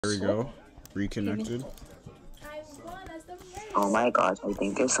There we go. Reconnected. Oh my gosh, I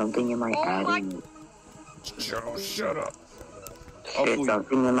think there's something in my attic. Joe, shut up. There's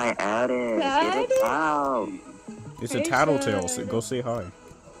something in my attic. Get it out. It's a tattletale, so go say hi.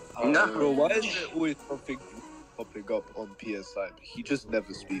 No. Bro, why is there always something popping up on PSI? He just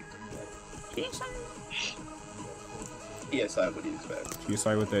never speaks. PSI, what do you expect?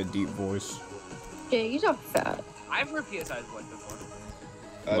 PSI with that deep voice. Yeah, he's not fat. I've heard PSI's voice before.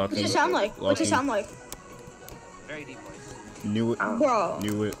 What's it sound like? What's it sound like? Very deep voice. Knew it. Bro.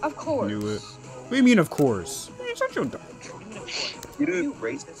 Knew it. Of course. Knew it. What do you mean, of course? You're such a dumb. You know,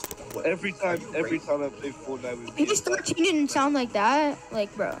 racist. Every time I play Fortnite with If you just 13 didn't sound like that,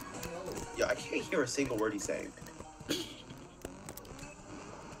 like, bro. Yeah, I can't hear a single word he's saying.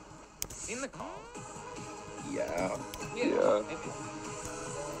 In the call. Yeah. Yeah. Maybe.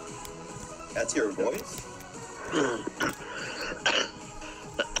 That's your voice?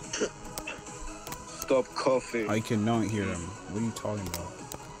 Stop coughing. I cannot hear him. What are you talking about?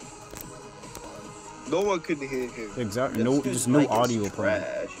 No one can hear him. Exactly. No, there's no audio playing.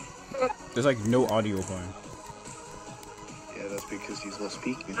 Trash. There's like no audio playing. Yeah, that's because he's not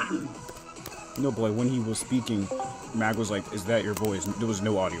speaking. No, but like when he was speaking, Mag was like, "Is that your voice?" There was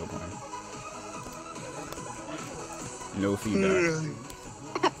no audio playing. No feedback.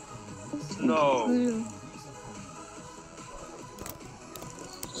 No.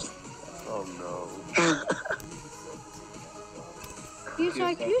 Oh no. He's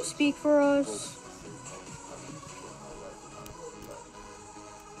like, can you speak for us?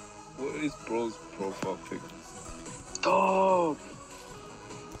 What is bro's profile pic? Stop!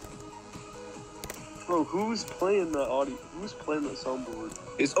 Bro, who's playing that audio? Who's playing that soundboard?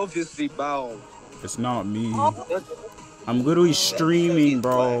 It's obviously Bao. It's not me. I'm literally streaming,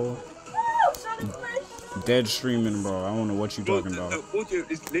 bro. Dead streaming, bro. I don't know what you talking about. The audio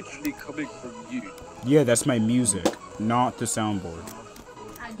is literally coming from you. Yeah, that's my music, not the soundboard.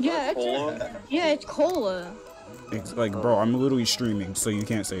 Yeah, it's cola. It's like, bro, I'm literally streaming, so you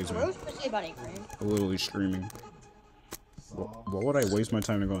can't say it's me. What was I supposed to say about 8 grand? I'm literally streaming. Why would I waste my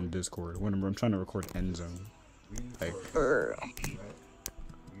time to go on Discord when I'm trying to record ENDZONE? Like, I'm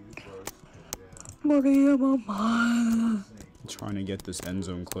trying to get this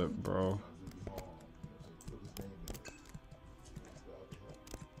ENDZONE clip, bro.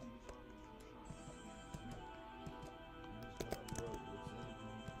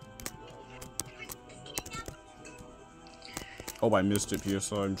 Oh, I missed it,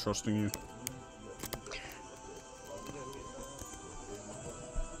 PSI. I'm trusting you.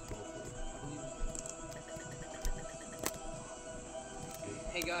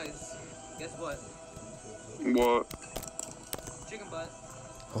 Hey guys, guess what? What? Chicken butt.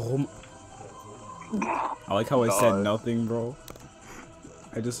 Oh, I like how I said nothing, bro.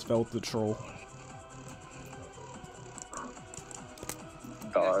 I just felt the troll.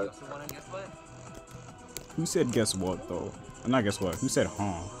 God. You guys wanna guess what? Who said guess what, though? Not guess what. Who said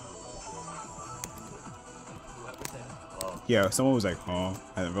huh? Yeah, someone was like huh.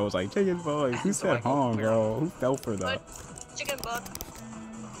 And I was like, chicken boy. Who said huh, bro? Who fell for that? Chicken butt.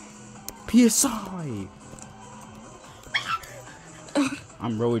 PSI!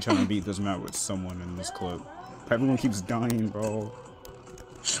 I'm really trying to beat this map with someone in this clip. Everyone keeps dying, bro.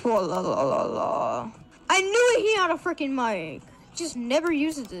 Swalala. I knew he had a freaking mic. Just never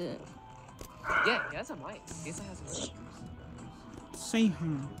uses it. Yeah, he has a mic. PSI has a mic. Say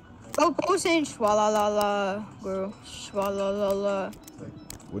him. Oh, go saying swalala, bro. Swalala.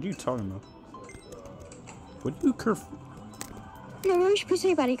 What are you talking about? What do you curve? No, we should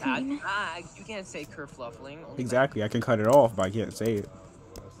say body cream. You can't say kerfluffling. Exactly, I can cut it off, but I can't say it.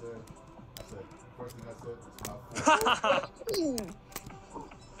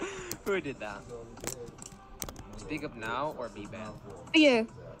 Who did that? Speak up now or be banned. Yeah.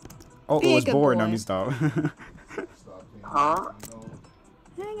 Oh, it was bored. Now me stop. Huh?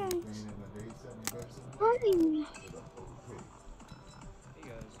 Hi guys. Hey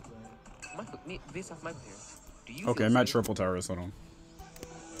guys. Based off my here. Do you Okay, I'm at triple towers. Hold on.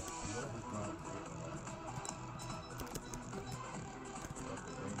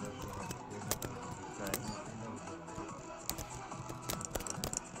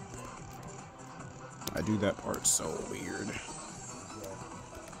 I do that part so weird.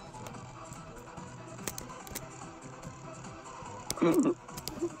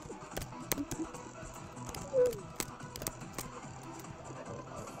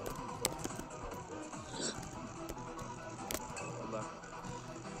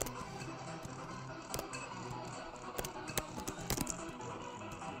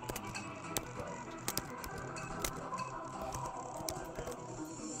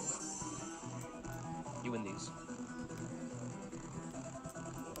 you win these.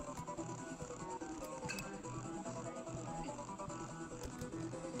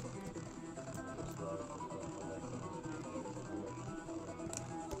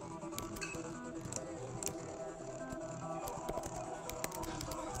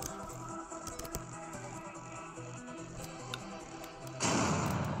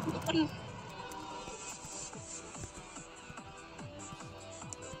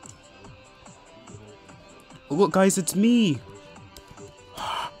 Oh, look, guys, it's me.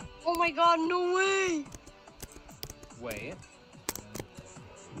 Oh my god, no way! Wait.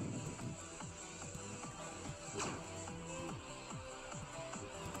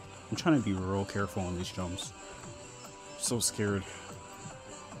 I'm trying to be real careful on these jumps. I'm so scared.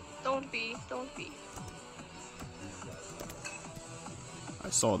 Don't be, don't be. I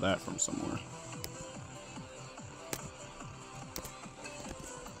saw that from somewhere.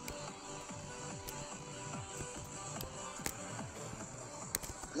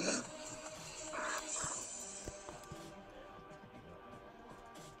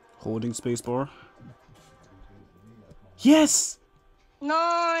 Holding spacebar. Yes!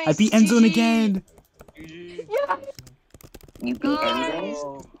 Nice! I beat ENDZONE GG. again! Yeah! You beat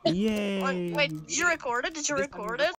ENDZONE? Yay! Wait, did you record it? Did you record it?